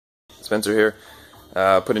Spencer here,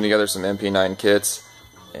 putting together some MP9 kits,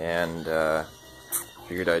 and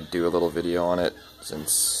figured I'd do a little video on it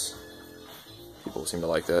since people seem to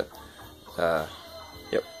like that.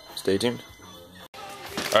 Yep, stay tuned.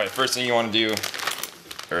 Alright, first thing you want to do,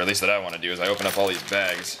 or at least that I want to do, is I open up all these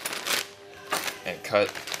bags and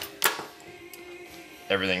cut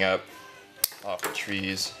everything up off the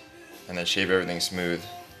trees and then shave everything smooth.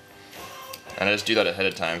 And I just do that ahead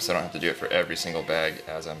of time so I don't have to do it for every single bag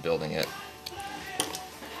as I'm building it.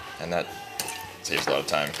 And that saves a lot of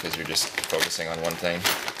time because you're just focusing on one thing.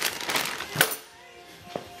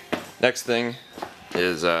 Next thing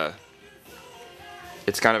is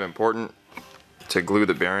it's kind of important to glue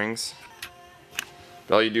the bearings.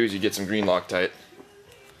 But all you do is you get some green Loctite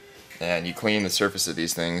and you clean the surface of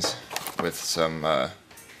these things with some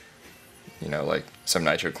you know, like some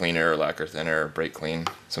nitro cleaner or lacquer thinner or brake clean,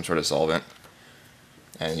 some sort of solvent.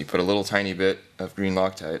 And you put a little tiny bit of green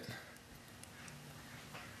Loctite.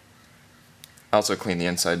 Also clean the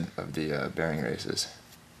inside of the bearing races.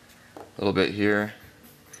 A little bit here.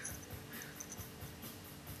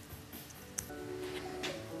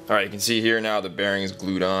 Alright, you can see here now the bearing is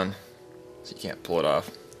glued on, so you can't pull it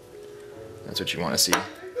off. That's what you want to see.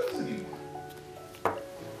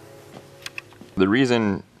 The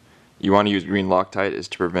reason you want to use green Loctite is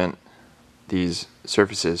to prevent these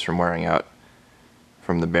surfaces from wearing out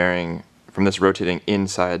from the bearing, from this rotating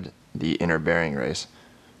inside the inner bearing race.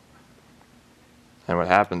 And what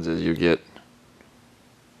happens is you get,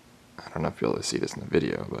 I don't know if you'll be able to see this in the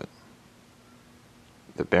video, but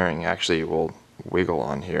the bearing actually will wiggle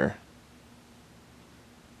on here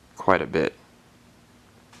quite a bit.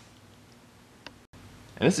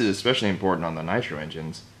 And this is especially important on the nitro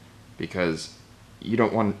engines because you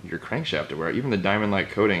don't want your crankshaft to wear out. Even the diamond-like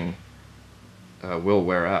coating will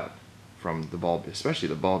wear out from the ball, especially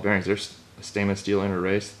the ball bearings. There's a stainless steel inner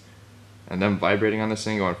race, and them vibrating on this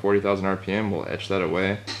thing going 40,000 RPM will etch that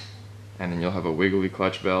away, and then you'll have a wiggly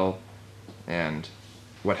clutch bell. And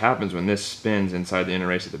what happens when this spins inside the inner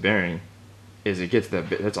race of the bearing is it gets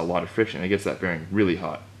that's a lot of friction. It gets that bearing really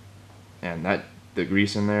hot, and the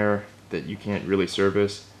grease in there that you can't really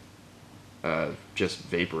service just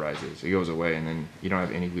vaporizes. It goes away, and then you don't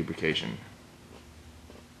have any lubrication.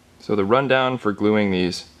 So the rundown for gluing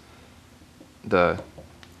these, for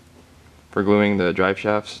gluing the drive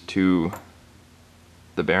shafts to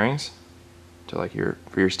the bearings, to like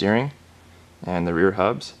for your steering and the rear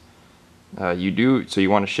hubs, so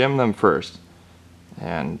you want to shim them first,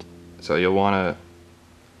 and so you'll want to,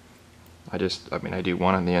 I do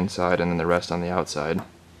one on the inside and then the rest on the outside.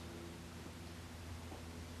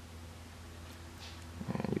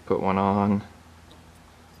 And you put one on,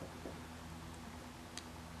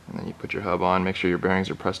 and then you put your hub on, make sure your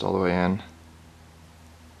bearings are pressed all the way in.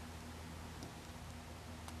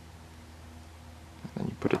 And then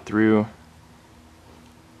you put it through,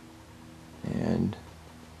 and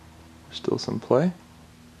there's still some play.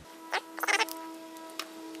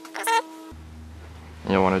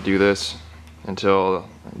 And you'll want to do this until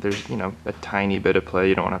there's, you know, a tiny bit of play.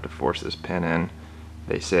 You don't want to have to force this pin in.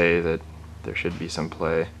 They say that there should be some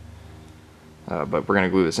play, but we're going to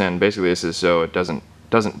glue this in. Basically, this is so it doesn't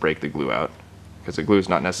break the glue out, because the glue is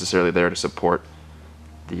not necessarily there to support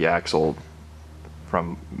the axle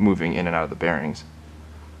from moving in and out of the bearings.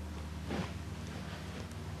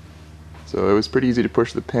 So it was pretty easy to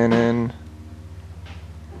push the pin in,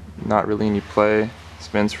 not really any play,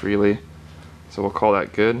 spins freely, so we'll call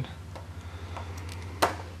that good.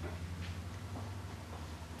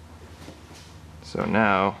 So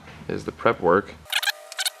now is the prep work.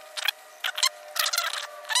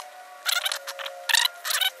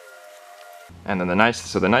 And then the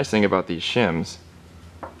nice thing about these shims,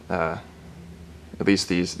 at least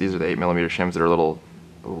these are the 8mm shims that are a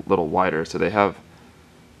little wider, so they have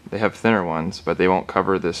thinner ones, but they won't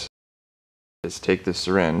cover this. Is take this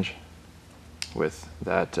syringe with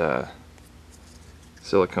that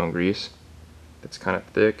silicone grease that's kind of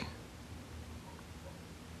thick,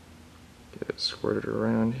 get it squirted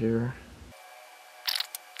around here.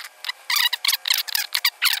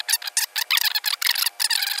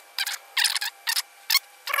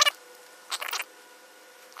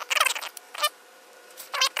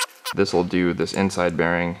 This will do this inside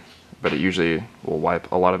bearing, but it usually will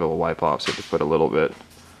a lot of it will wipe off, so you have to put a little bit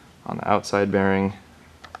on the outside bearing.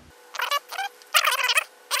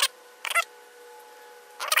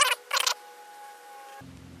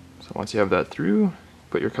 So once you have that through,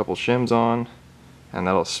 put your couple shims on, and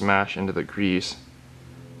that'll smash into the grease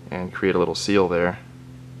and create a little seal there.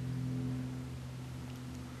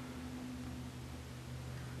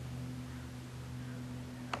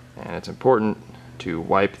 And it's important to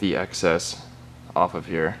wipe the excess off of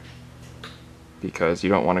here, because you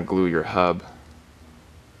don't want to glue your hub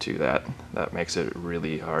to that. That makes it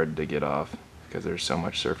really hard to get off because there's so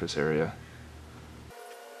much surface area.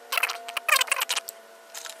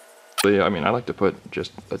 I mean, I like to put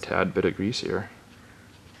just a tad bit of grease here,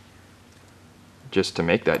 just to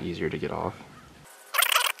make that easier to get off.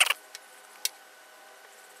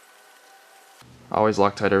 Always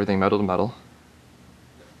Loctite everything metal to metal.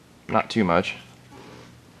 Not too much,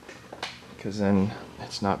 because then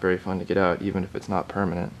it's not very fun to get out, even if it's not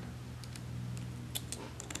permanent.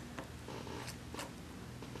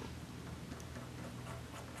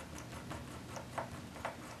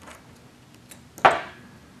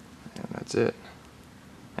 And that's it.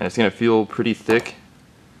 And it's going to feel pretty thick,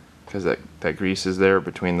 because that grease is there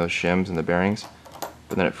between those shims and the bearings,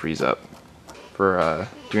 but then it frees up. For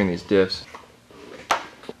doing these diffs,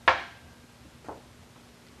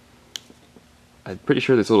 I'm pretty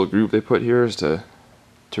sure this little groove they put here is to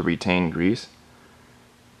retain grease.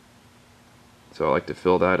 So I like to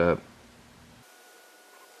fill that up.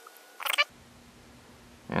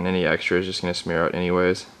 And any extra is just going to smear out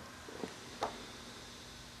anyways.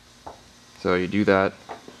 So you do that,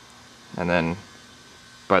 and then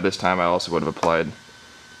by this time I also would have applied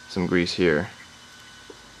some grease here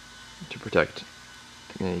to protect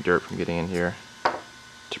any dirt from getting in here,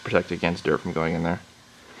 to protect against dirt from going in there.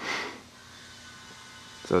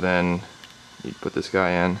 So then you put this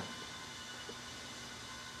guy in.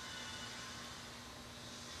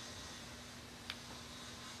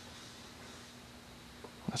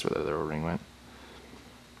 That's where the other O-ring went.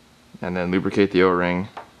 And then lubricate the O-ring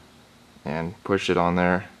and push it on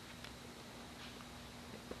there.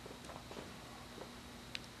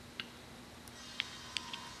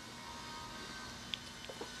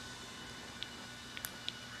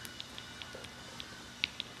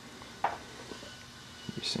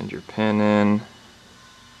 You send your pin in.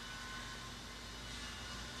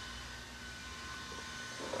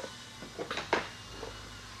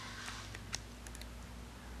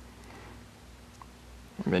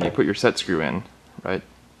 And then you put your set screw in, right?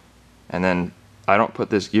 And then I don't put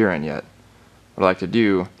this gear in yet. What I like to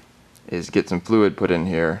do is get some fluid put in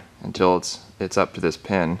here until it's up to this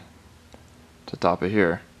pin, to the top of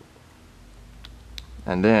here.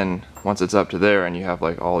 And then once it's up to there and you have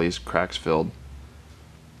like all these cracks filled,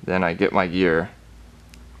 then I get my gear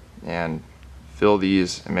and fill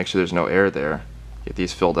these and make sure there's no air there. Get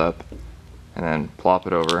these filled up and then plop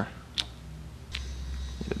it over,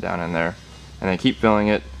 get it down in there, and then keep filling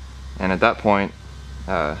it. And at that point,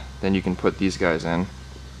 then you can put these guys in.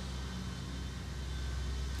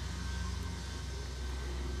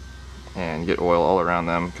 And get oil all around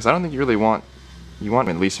them, because I don't think you really want, you want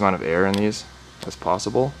the least amount of air in these as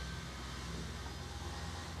possible.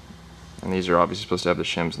 And these are obviously supposed to have the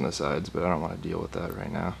shims on the sides, but I don't want to deal with that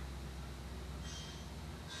right now.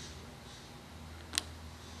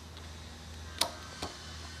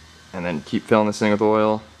 And then keep filling this thing with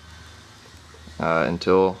oil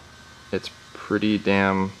until it's pretty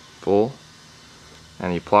damn full.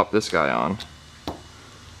 And you plop this guy on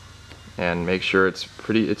and make sure it's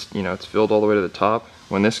filled all the way to the top.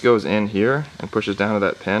 When this goes in here and pushes down to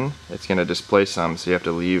that pin, it's going to displace some, so you have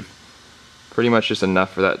to leave pretty much just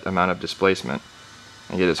enough for that amount of displacement,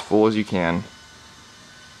 and get as full as you can.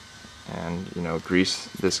 And grease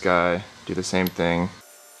this guy, do the same thing,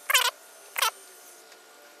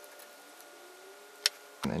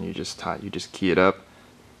 and then you just key it up.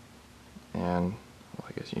 And well,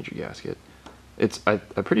 I guess you need your gasket. I'm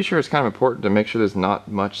pretty sure it's kind of important to make sure there's not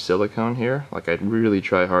much silicone here. Like, I'd really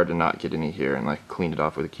try hard to not get any here, and like clean it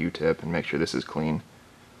off with a Q-tip and make sure this is clean.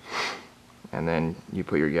 And then you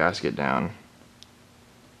put your gasket down,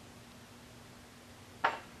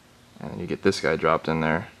 and then you get this guy dropped in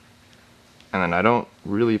there. And then I don't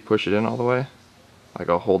really push it in all the way. Like,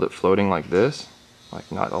 I'll hold it floating like this,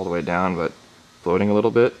 like not all the way down, but floating a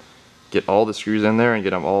little bit. Get all the screws in there and get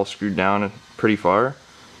them all screwed down pretty far,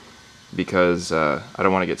 because I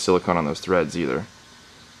don't want to get silicone on those threads either.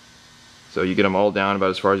 So you get them all down about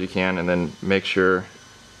as far as you can, and then make sure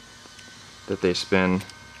that they spin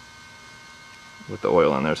with the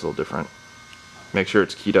oil in there. It's a little different. Make sure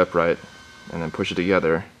it's keyed up right, and then push it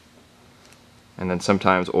together. And then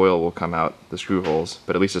sometimes oil will come out the screw holes,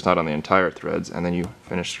 but at least it's not on the entire threads, and then you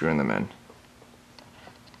finish screwing them in.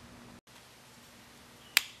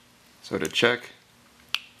 So to check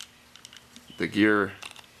the gear,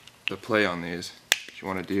 the play on these, what you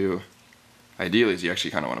want to do ideally is you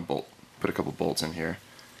actually kind of want to put a couple bolts in here,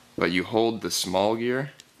 but you hold the small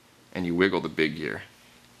gear and you wiggle the big gear,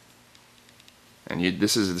 And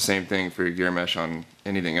this is the same thing for your gear mesh on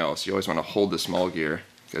anything else. You always want to hold the small gear,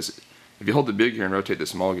 because if you hold the big gear and rotate the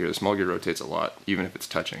small gear rotates a lot, even if it's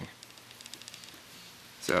touching.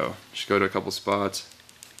 So just go to a couple spots,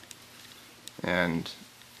 and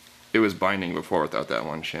it was binding before without that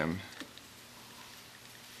one shim.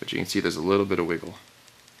 But you can see there's a little bit of wiggle.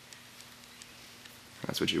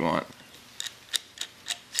 That's what you want.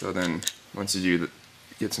 So then once you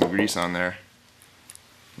get some grease on there,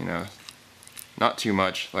 you know, not too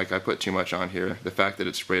much, like I put too much on here. The fact that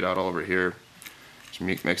it's sprayed out all over here just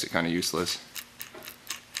makes it kind of useless.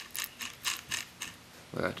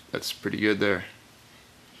 But that's pretty good there.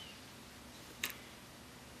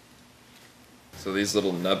 So these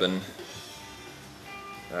little nubbin,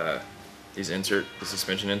 the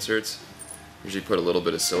suspension inserts, usually put a little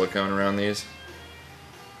bit of silicone around these,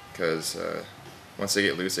 because once they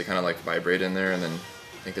get loose they kind of like vibrate in there, and then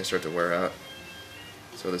I think they start to wear out.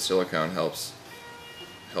 So the silicone helps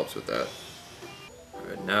with that.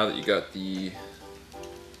 Alright, now that you got the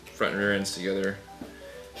front and rear ends together,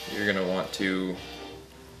 you're going to want to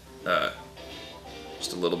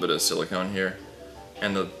just a little bit of silicone here,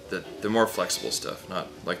 and the more flexible stuff, not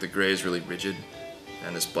like the gray is really rigid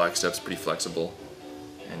and this black stuff's pretty flexible,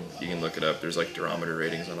 and you can look it up, there's like durometer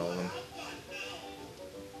ratings on all of them.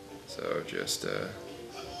 So just a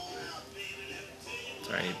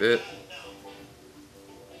tiny bit,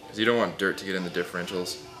 because you don't want dirt to get in the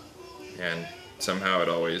differentials, and somehow it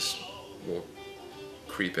always will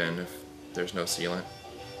creep in if there's no sealant.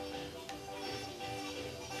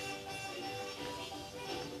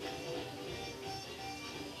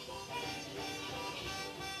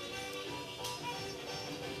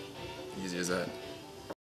 Easy as that.